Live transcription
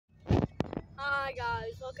Hi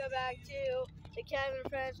guys, welcome back to the Kevin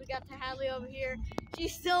Friends. We got the Hadley over here.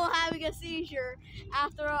 She's still having a seizure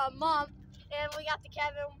after a month. And we got the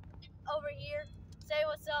Kevin over here. Say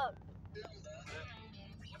what's up.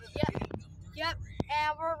 Yep.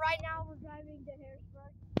 And right now we're driving to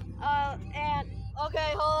Harrisburg. And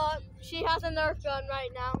okay, hold up. She has a Nerf gun right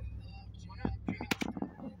now.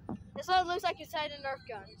 This is what it looks like inside a Nerf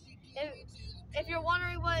gun. If you're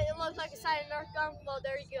wondering what it looks like inside a Nerf gun, well,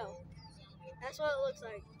 there you go. That's what it looks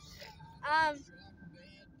like.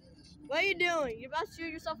 What are you doing? You about to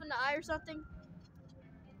shoot yourself in the eye or something?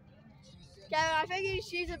 Kevin, I think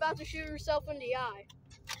she's about to shoot herself in the eye.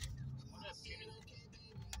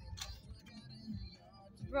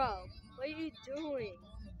 Bro, what are you doing?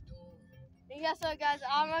 And guess what, guys?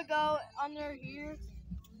 I'm gonna go under here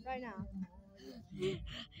right now.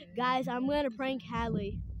 Guys, I'm gonna prank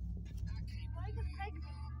Hadley.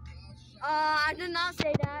 I did not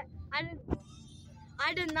say that.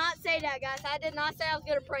 I did not say that, guys. I did not say I was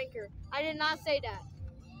gonna prank her. I did not say that.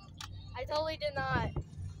 I totally did not.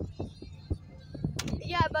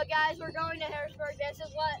 Yeah, but guys, we're going to Harrisburg. This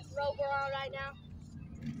is what road we're on right now.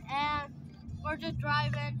 And we're just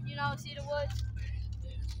driving, you know, see the woods.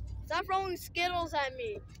 Stop throwing Skittles at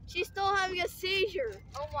me. She's still having a seizure.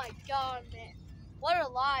 Oh my God, man. What a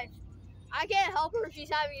life. I can't help her if she's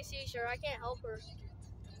having a seizure. I can't help her.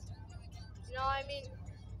 You know what I mean?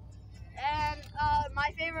 And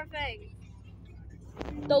my favorite thing,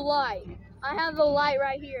 the light. I have the light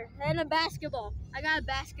right here. And a basketball. I got a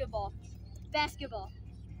basketball.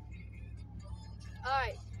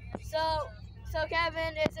 Alright. So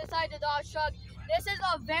Kevin is inside the Dodge truck. This is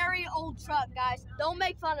a very old truck, guys. Don't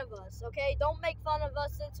make fun of us, okay? Don't make fun of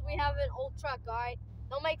us since we have an old truck, alright?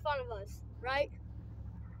 Don't make fun of us, right?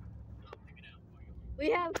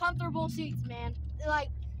 We have comfortable seats, man.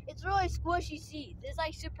 Like, it's really squishy seats. It's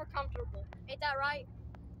like super comfortable. Ain't that right?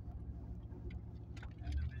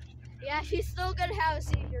 Yeah, she's still gonna have a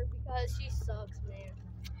seizure because she sucks, man.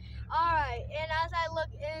 Alright, and as I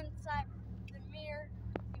look inside the mirror,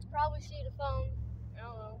 you probably see the phone. I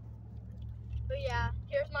don't know. But yeah,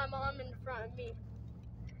 here's my mom in front of me.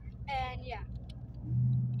 And yeah.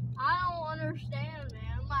 I don't understand,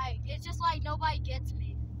 man. Like, it's just like nobody gets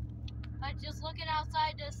me. Like, just looking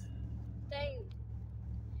outside this thing.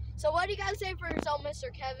 So what do you guys say for yourself,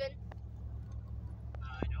 Mr. Kevin?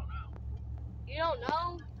 I don't know. You don't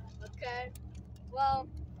know? Okay. Well,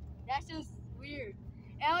 that's just weird.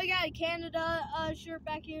 And we got a Canada shirt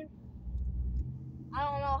back here. I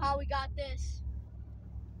don't know how we got this.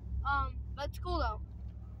 But it's cool though.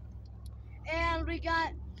 And we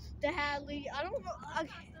got the Hadley. I don't know.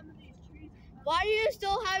 Okay. Why are you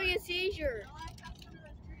still having a seizure?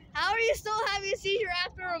 How are you still having a seizure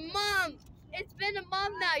after a month? It's been a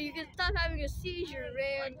month now. You can stop having a seizure,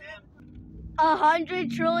 man.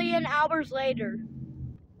 100 trillion hours later.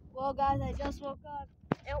 Well, guys, I just woke up.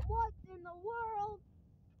 And what in the world?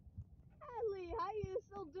 Hadley, how are you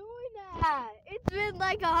still doing that? It's been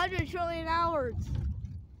like 100 trillion hours.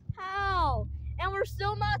 How? And we're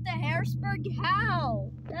still not to Harrisburg?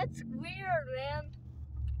 How? That's weird, man.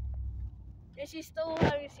 And she's still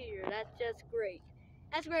having a seizure. That's just great.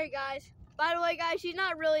 That's great, guys. By the way, guys, she's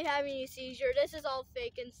not really having a seizure. This is all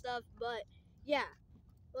fake and stuff, but yeah.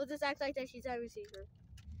 We'll just act like that she's having a seizure.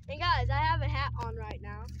 And guys, I have a hat on right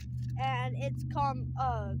now. And it's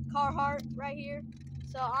Carhartt right here.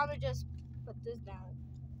 So I'm gonna just put this down.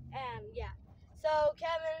 And yeah. So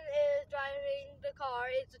Kevin is driving the car.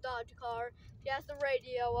 It's a Dodge car. He has the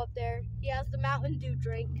radio up there. He has the Mountain Dew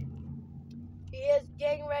drink. He is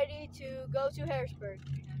getting ready to go to Harrisburg.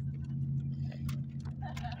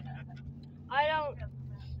 I don't.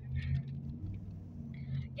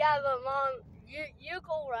 Yeah, but mom, you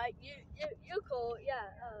cool, right? You cool,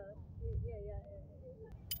 yeah. Yeah.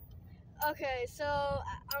 Okay, so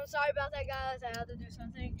I'm sorry about that, guys. I had to do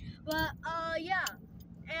something, but yeah.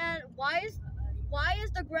 And why is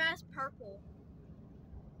the grass purple?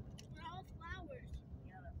 They're all flowers.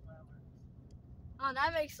 Yeah, they're flowers. Oh,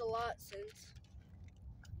 that makes a lot of sense.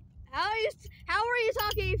 How are you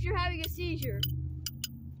talking if you're having a seizure?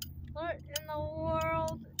 What in the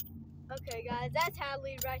world? Okay, guys, that's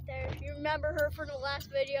Hadley right there. If you remember her from the last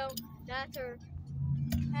video, that's her.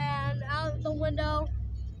 And out the window,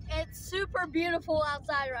 it's super beautiful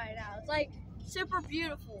outside right now. It's like super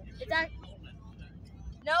beautiful.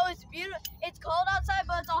 No, it's beautiful. It's cold outside,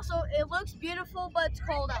 but it looks beautiful, but it's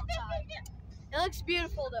cold outside. It looks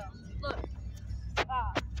beautiful though. Look.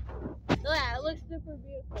 Wow. Yeah, it looks super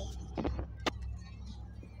beautiful.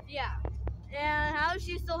 Yeah. And how is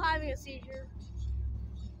she still having a seizure?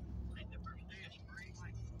 Like the first day of spring.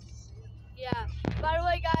 Yeah. By the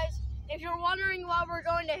way, guys, if you're wondering why we're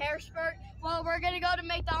going to Harrisburg, well, we're going to go to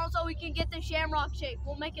McDonald's so we can get the Shamrock Shake.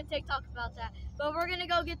 We'll make a TikTok about that. But we're going to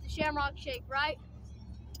go get the Shamrock Shake, right?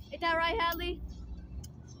 Is that right, Hadley?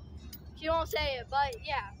 She won't say it, but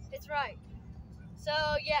yeah, it's right. So,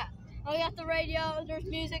 yeah. We got the radio. There's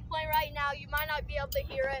music playing right now. You might not be able to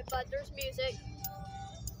hear it, but there's music.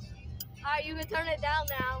 Alright, you can turn it down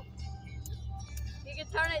now. You can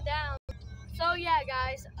turn it down. So yeah,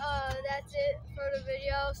 guys, that's it for the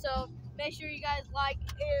video. So make sure you guys like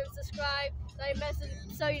and subscribe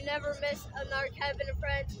so you never miss another Kevin and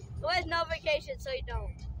Friends with notifications so you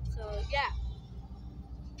don't. So yeah.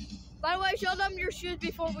 By the way, show them your shoes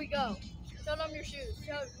before we go. Show them your shoes.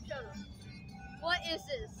 Show them. What is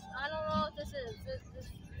this? I don't know what this is.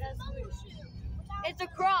 That's weird. It's a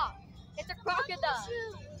croc. It's a crocodile.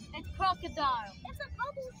 It's crocodile. It's a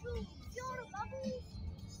bubble shoe. You want a bubble?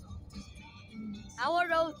 How are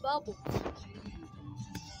those bubbles?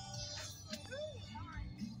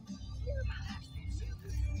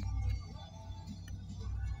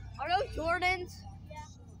 Are those Jordans? Yeah.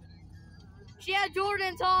 She had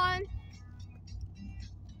Jordans on.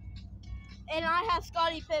 And I have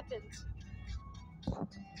Scottie Pippins.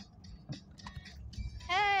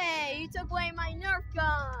 Hey, you took away my Nerf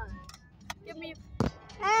gun. Give me.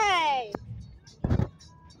 Hey!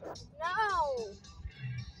 No!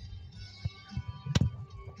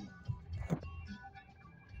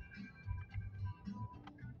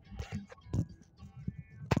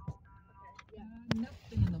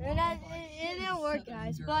 It didn't work,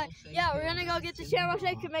 guys. But yeah, we're gonna go get the Shamrock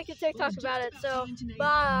Shake and make a TikTok about it. So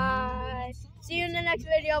bye. See you in the next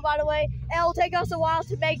video. By the way, it'll take us a while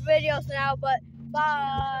to make videos now, but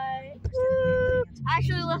bye. Woo.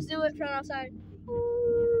 Actually, let's do it from outside.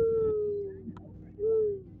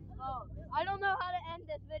 Oh, I don't know how to end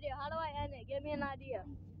this video. How do I end it? Give me an idea.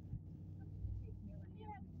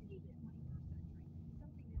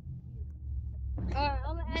 Alright,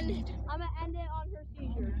 I'm gonna end it on her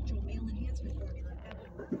seizure.